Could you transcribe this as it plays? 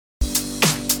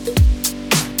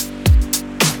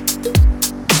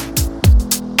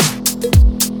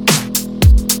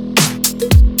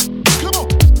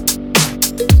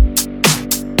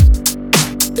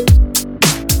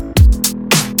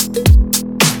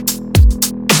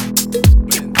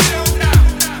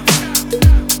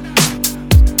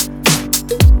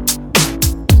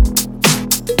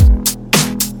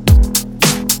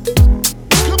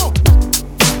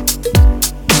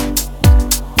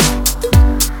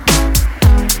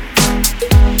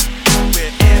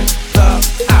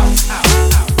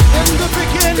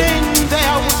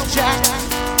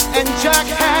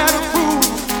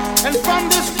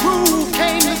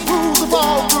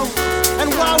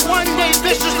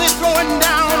throwing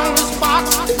down on his box,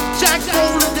 Jack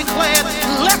boldly declared,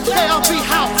 "Let there be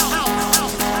house."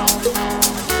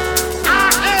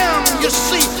 You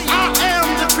see, I am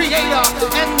the creator,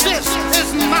 and this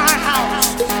is my house.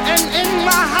 And in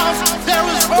my house, there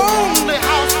is only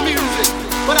house music.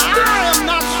 But I am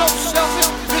not so selfish,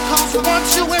 because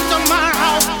once you enter my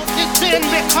house, it then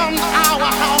becomes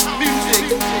our house music.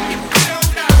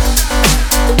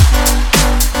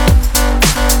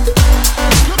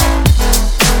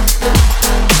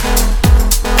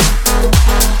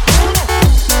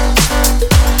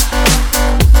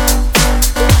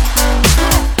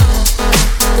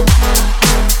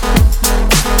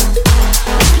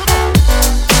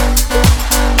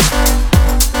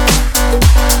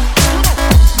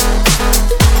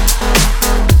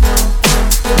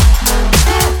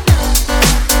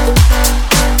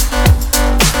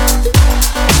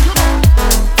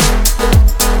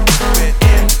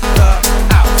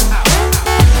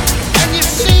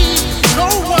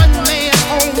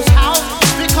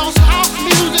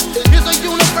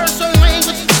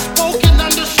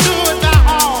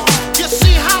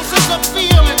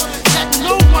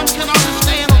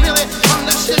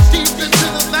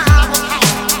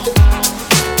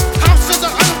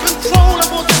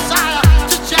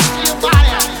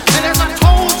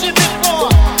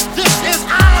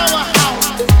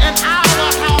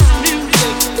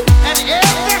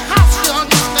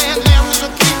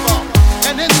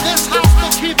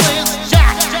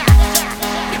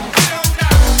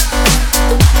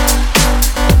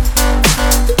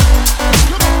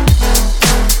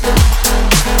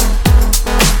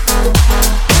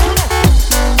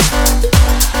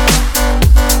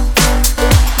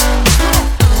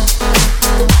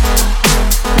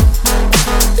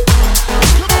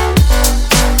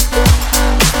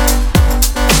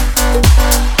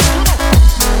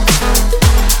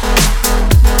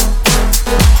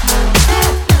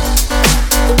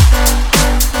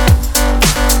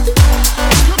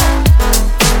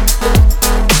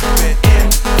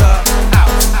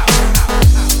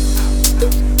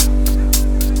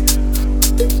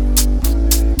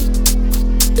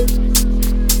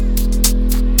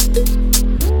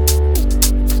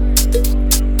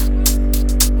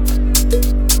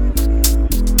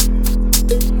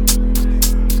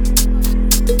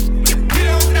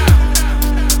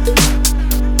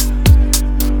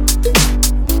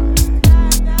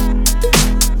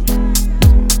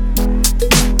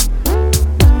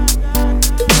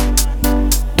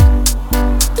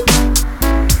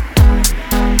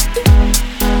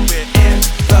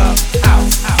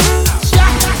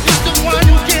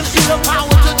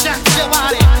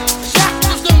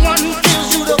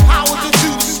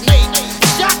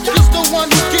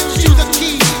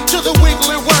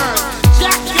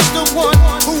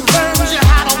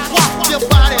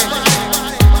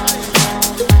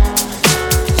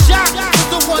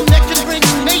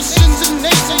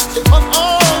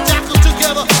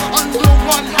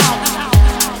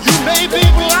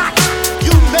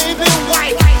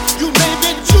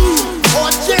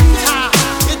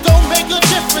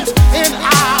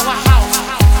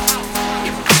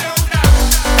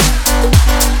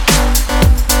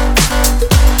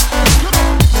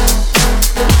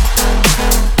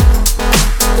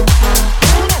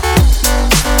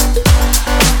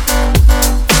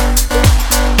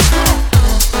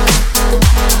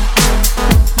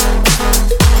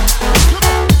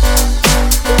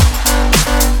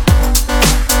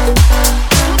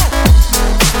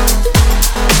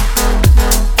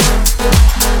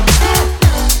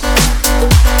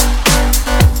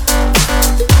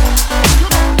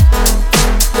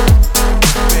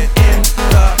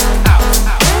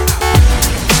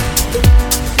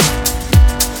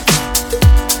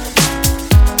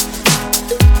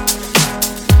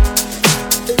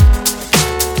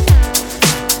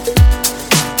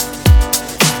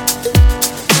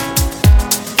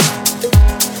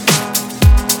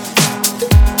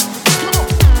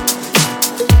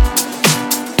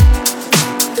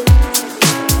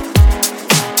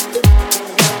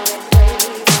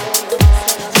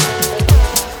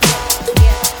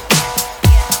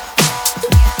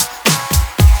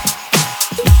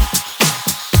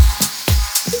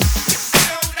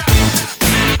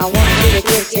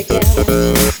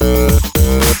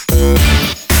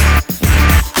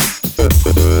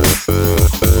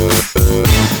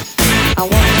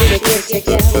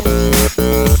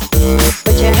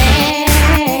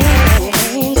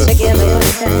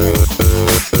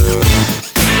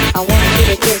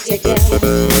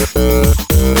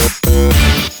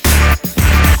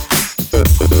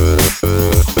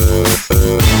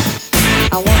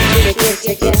 I want you to get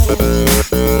together.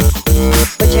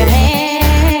 Put your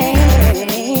hands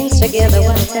together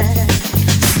one time.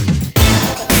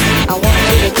 I want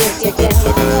you to get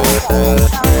together.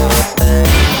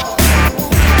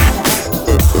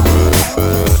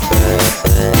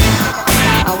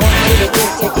 I want you to get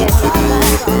together.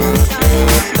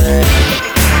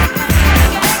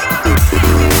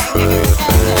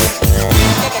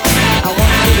 I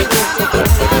want you to get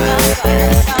together.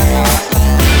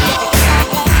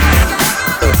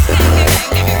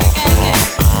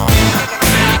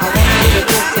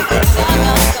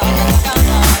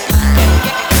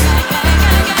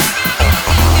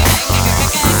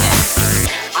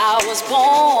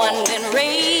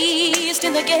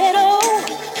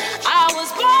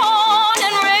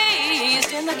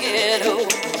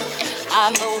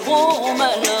 I'm the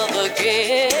woman of the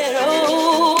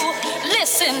ghetto.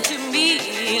 Listen to me,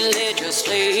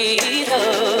 legislator.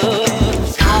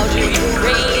 How do you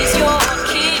raise your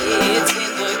kids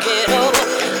in the ghetto?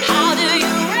 How do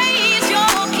you raise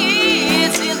your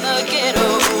kids in the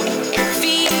ghetto?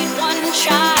 Feed one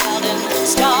child and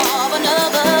starve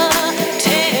another.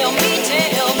 Tell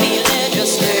me,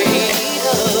 legislator.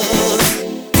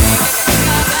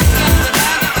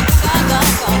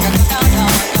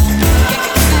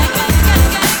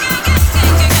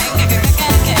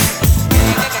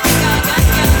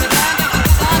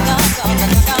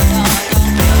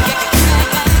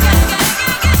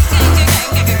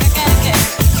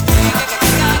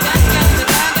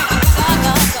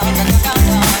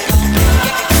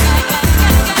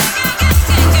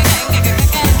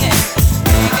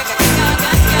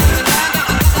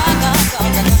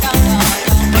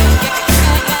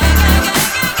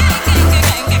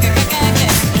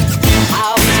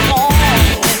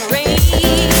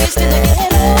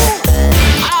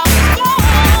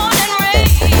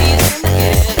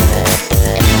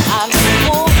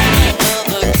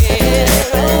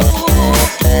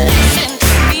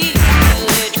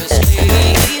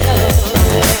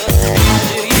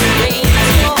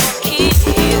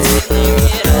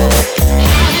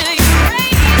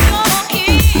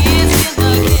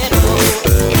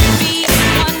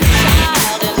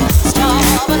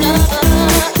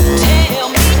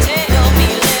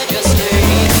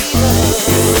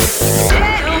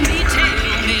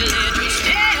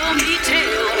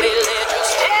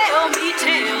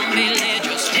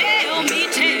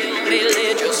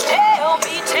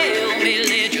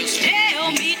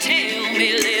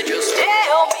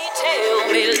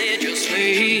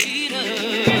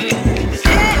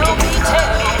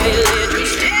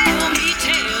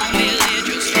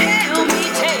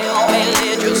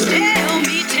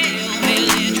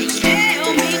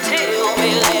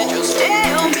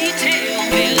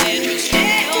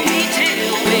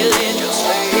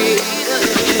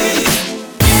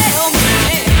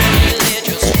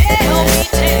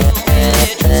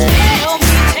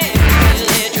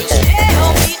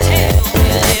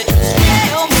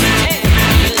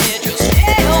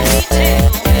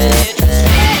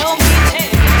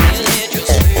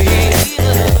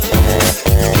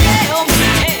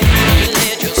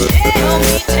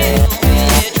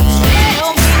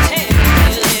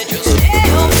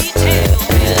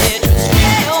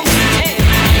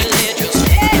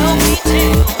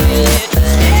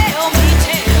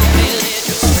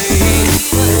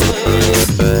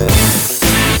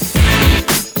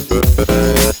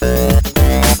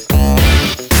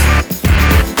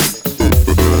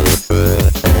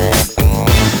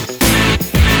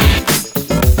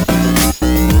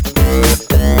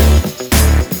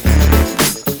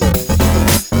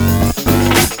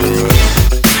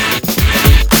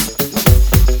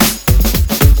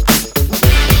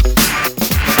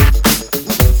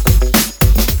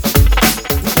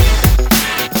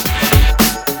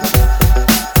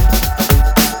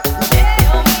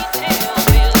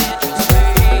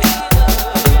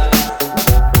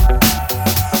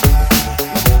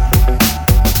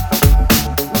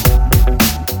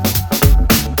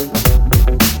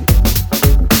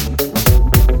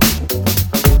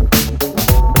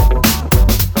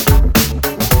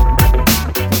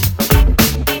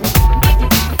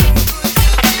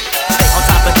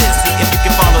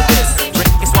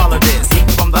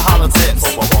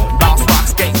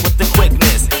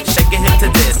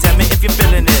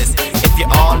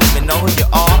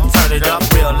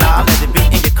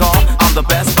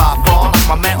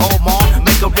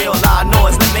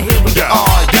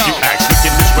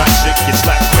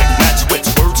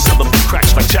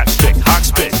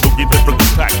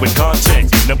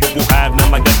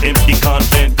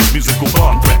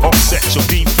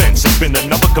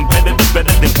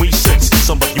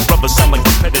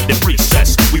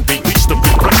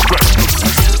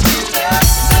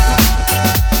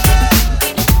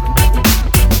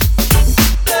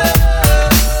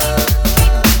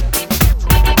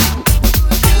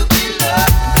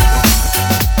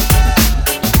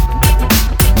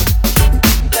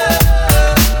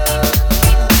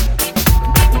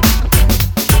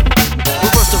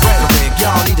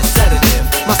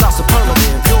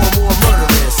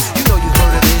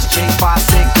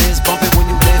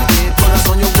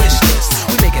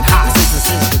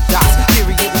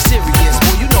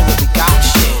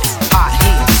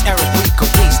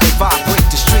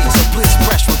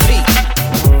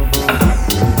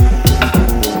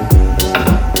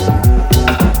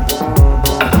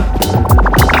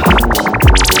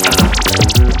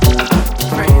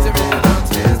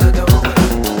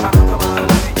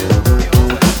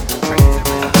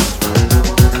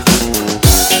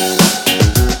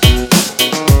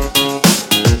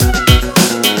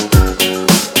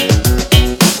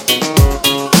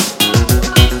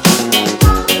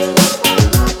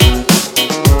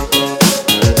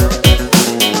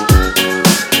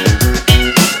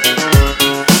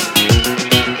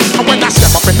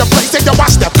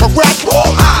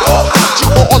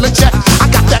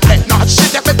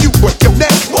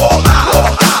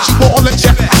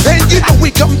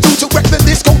 we come through to wreck the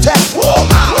discotheque.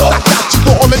 I got you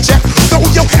all in check. Throw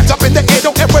your hands up in the air,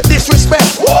 don't ever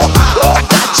disrespect. I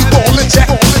got you all in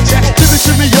check.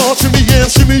 Shimmy, y'all, shimmy, yeah,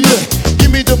 shimmy, yeah.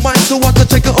 Give me the mic so I can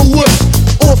take it away.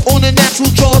 Off on a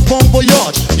natural charge, bon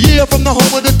voyage. Yeah, from the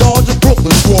home of the Dodge and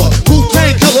Brooklyn squad.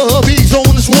 Wu-Tang Killer hubby's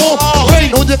on this wall.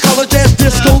 Rain on your college ass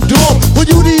disco dorm.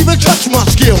 But you didn't even touch my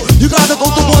skill. You gotta go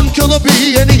to one killer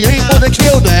B and he ain't gonna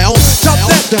kill now. Chop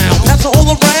that down, pass it all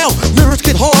around. Lyrics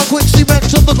get hard, quick cement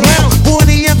to the ground. Boy,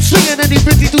 the MC and any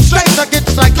 52 states, I get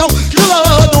psycho.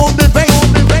 Killer on the bass.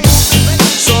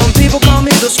 Some people call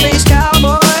me the space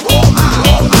cowboy.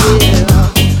 Yeah.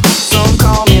 Some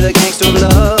call me the gangster of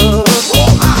love.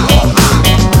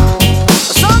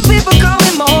 Some people call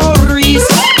me Maurice,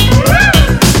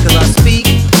 'cause I speak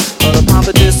of the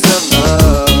pompous of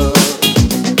love.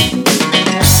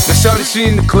 Now shorty, she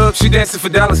in the club, she dancing for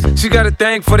dollars. She got a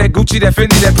thing for that Gucci, that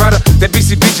Fendi, that Prada, that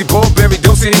BCBG, Burberry,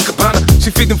 Dolce and Gabbana. She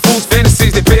feed them fools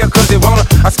fantasies, they pay her 'cause they want her.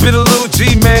 I spit a little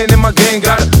G, man, and my gang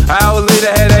got her. An hour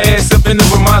later, had her ass up in the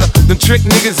Ramada. Them trick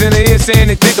niggas in the ear saying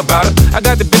they think about her. I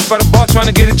got the bitch by the bar trying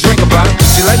to get a drink about her.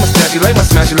 She like my style, she like my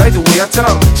smile, she like the way I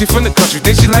talk. She from the country,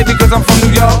 think she like me 'cause I'm from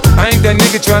New York. I ain't that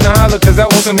nigga trying to holler 'cause I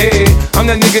want some head. I'm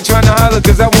that nigga trying to holler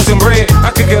 'cause I want some bread. I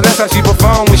could care less how she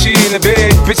perform when she in the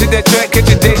bed. Bitch at that track, catch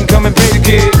a date and come and pay the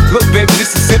kid. Look baby,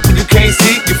 this is simple, you can't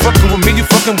see. You fucking with me, you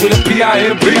fucking with a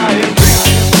P.I.M.B.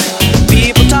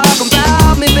 People talk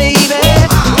about me, baby.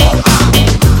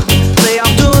 Say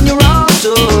I'm doing you wrong,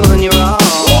 doing you wrong.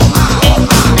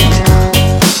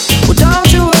 Well,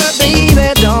 don't you worry,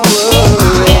 baby, don't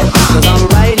worry, 'cause I'm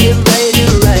right here, right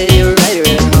here, right here, right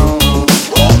here at home.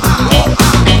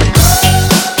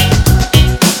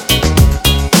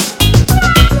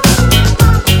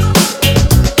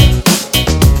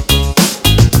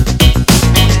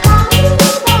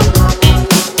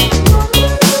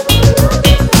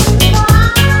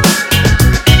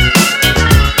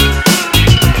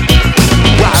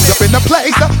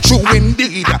 True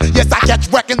indeed. Yes, I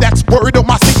catch wrecking, that's word on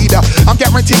my seed. I'm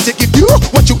guaranteed to give you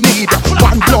what you need.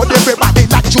 One blood, everybody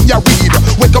like Junior Reed.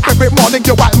 Wake up every morning,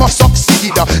 yo, I must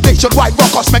succeed. Nationwide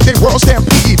rockers make the world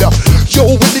stampede. Yo,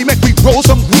 Willie, make me roll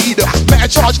some weed. Man,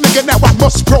 charge nigga, now I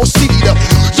must proceed.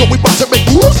 Yo, we about to make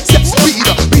moves, step speed.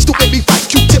 Please do make me fight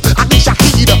Q-tip, I need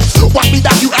Shahid. Watch me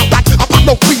down, you out like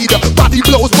Apollo Creed. Body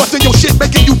blows, busting your shit,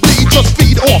 making you bleed. Just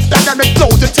feed off that and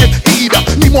explosion, take heed.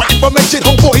 Need more information,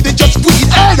 homeboy, than just weed.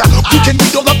 Hey, you can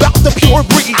read all about the pure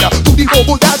breed. To the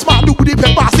mobile, that's my new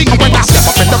pepper. See, when I step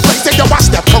up in the place, say yo, I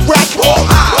step correct.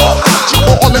 Got you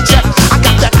all in check. I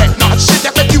got that head nod shit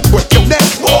that make you work your neck.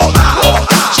 I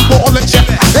got you all in check.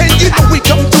 And you know we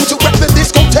come through to wreck the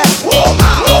discotheque.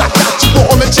 I got you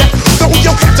all in check. Throw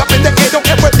your hands up in the air.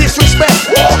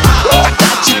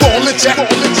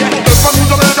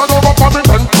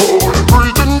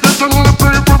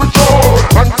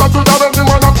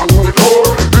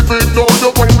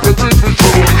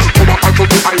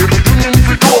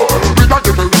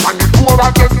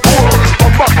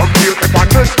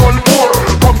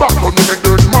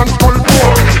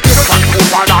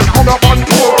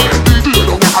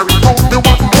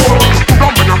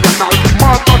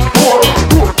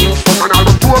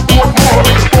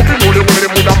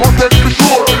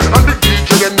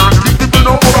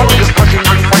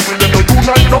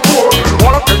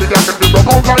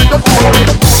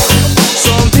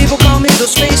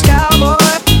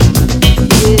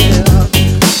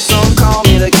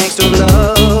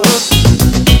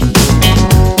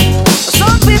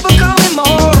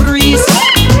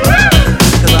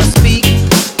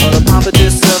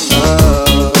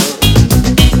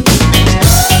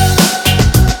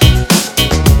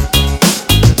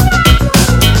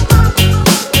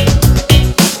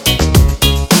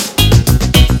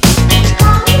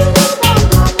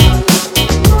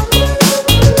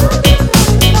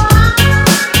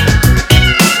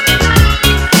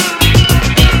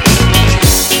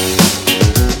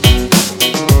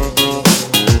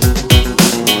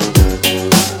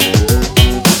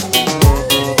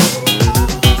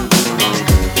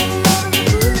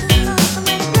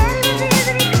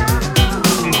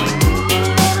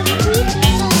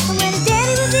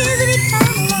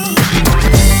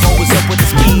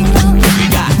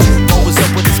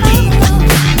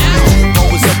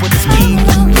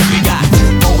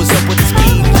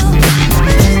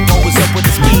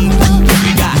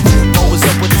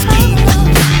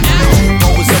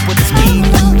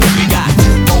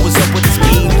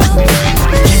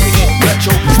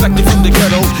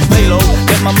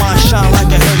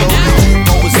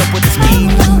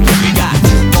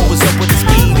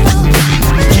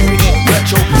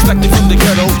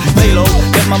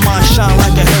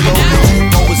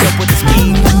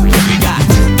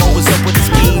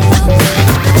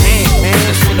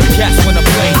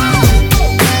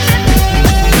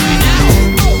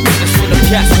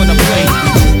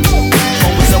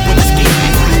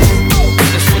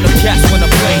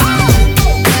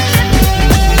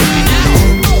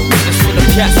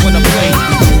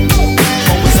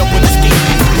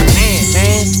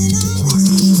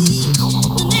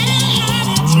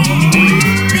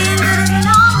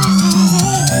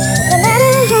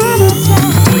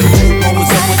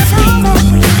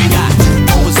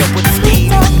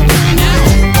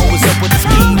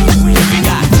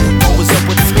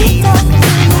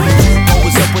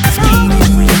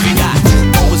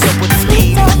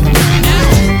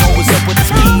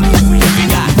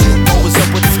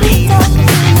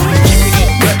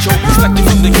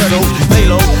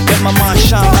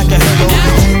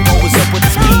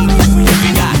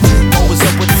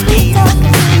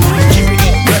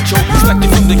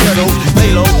 the ghetto,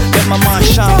 lay low, let my mind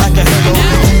shine like a halo.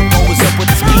 Always up with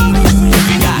the speed,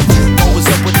 always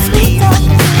up with the speed.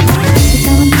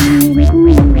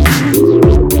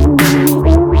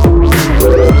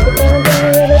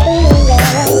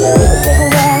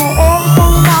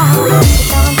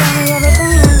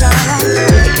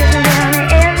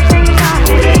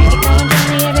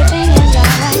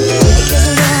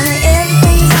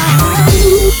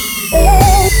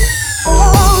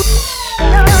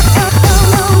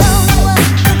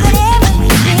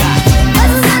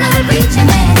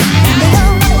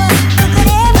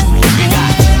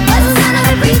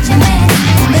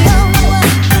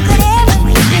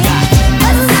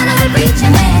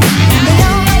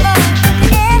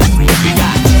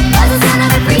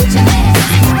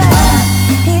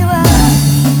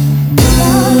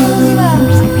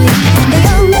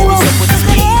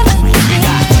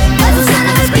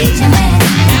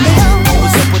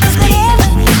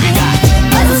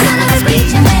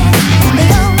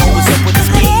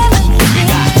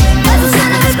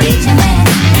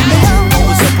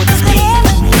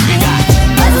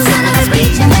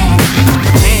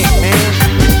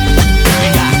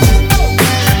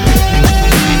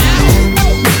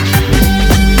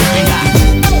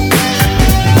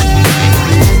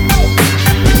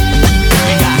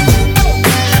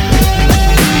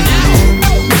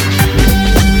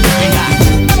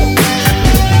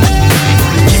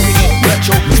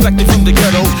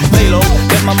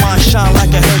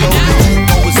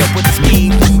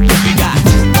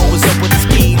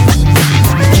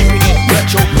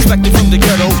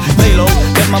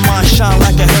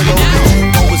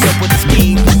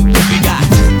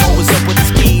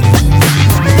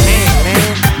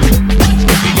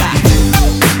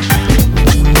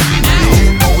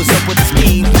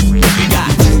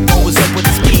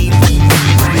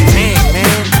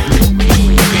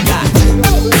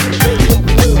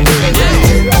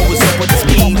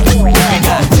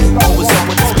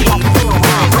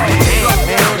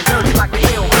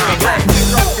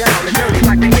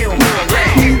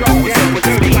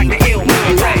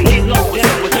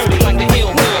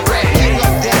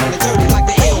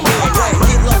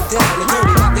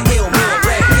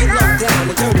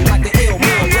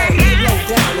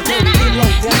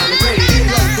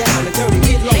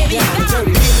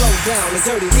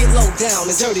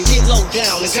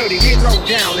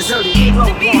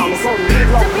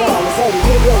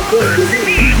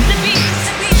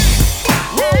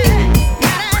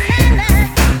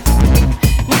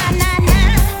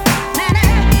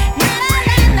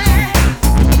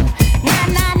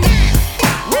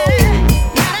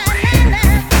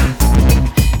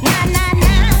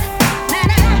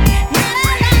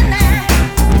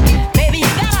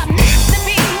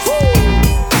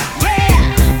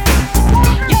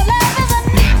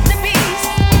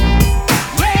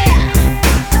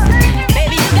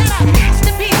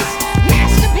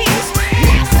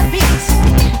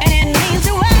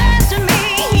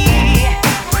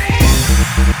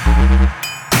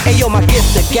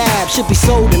 Should be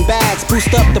sold in bags,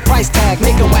 boost up the price tag,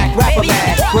 make a whack rapper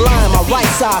mad. Rely on my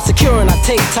right side, securing I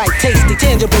take tight, tasty,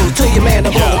 tangible to your man,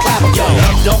 the ball clapper. Yo,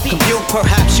 don't compute,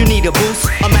 perhaps you need a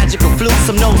boost, a magical flute,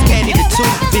 some nose candy to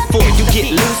tooth. Before you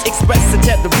get loose, express and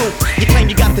tell the roof. You claim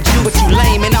you got the Jew, but you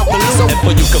lame and out the loop. And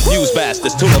for you confused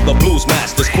bastards, tune up the blues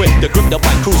masters, quick to grip the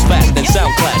white cruise fast and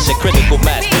sound clash at critical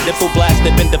mass. Pitiful blast,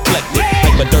 they've been deflected.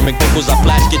 Hypodermic pimples I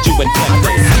flash, get you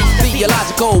infected.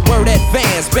 Theological word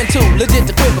advanced, been too legit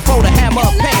to quit before the hammer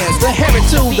pans. The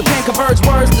heritage, the pen converge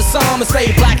words to some and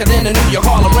stay blacker than the New York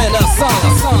Harlem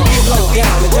Renaissance. Get low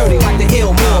down and dirty like the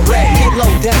Illmore Ray. Get low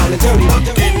down and dirty.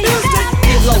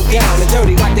 Get low down and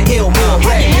dirty like the Illmore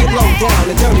Ray. Get low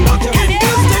down and dirty.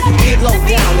 Get low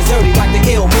down and dirty like the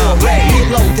Illmore Ray.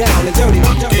 Get low down and dirty.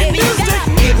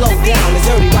 Get low down and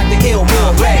dirty like the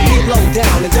Illmore Ray. Get low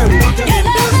down and dirty.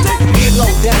 Get low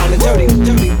down and dirty.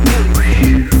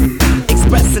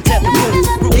 Express and tell the room.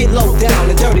 Get low down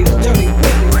and dirty. Before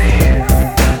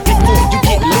you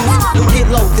get loose, get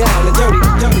low down and dirty.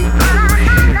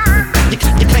 You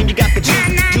claim you got the juice,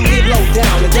 You get low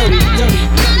down and dirty.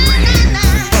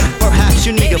 perhaps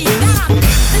you need a boost.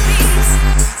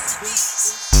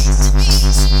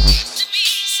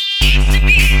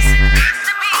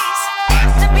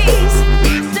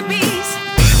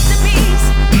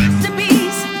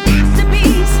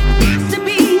 The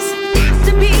bees.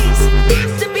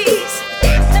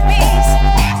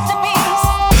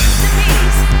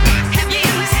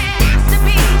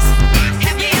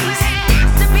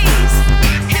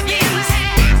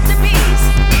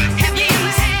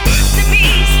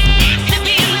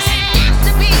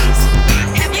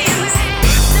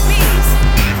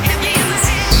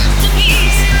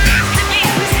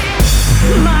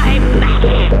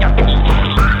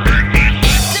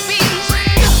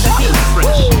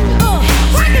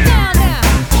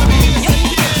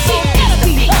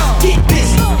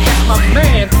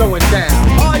 going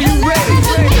down. Are you ready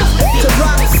to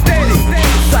rock steady?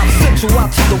 South Central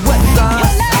out to the west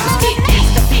side.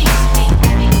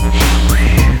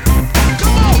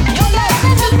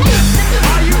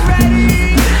 Are you ready?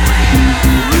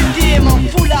 Rhythm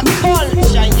full of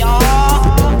culture,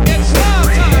 y'all. It's love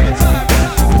time.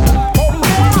 One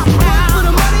for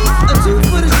the money, a two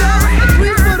for the show, a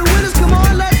three for the winners. Come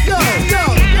on, let's go.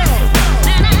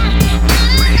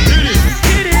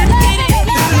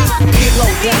 Get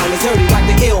low down and dirty like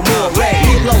the Elmore Red.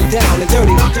 Get low down and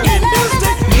dirty.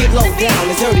 Get low down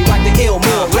and dirty like the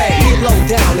Elmore Red. Get low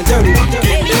down and dirty.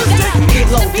 Get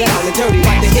low down and dirty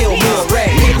like the Elmore Red.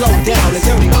 Get low down and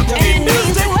dirty.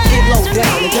 Get low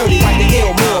down and dirty like the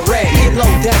Elmore Red. Get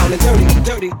low down and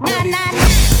dirty.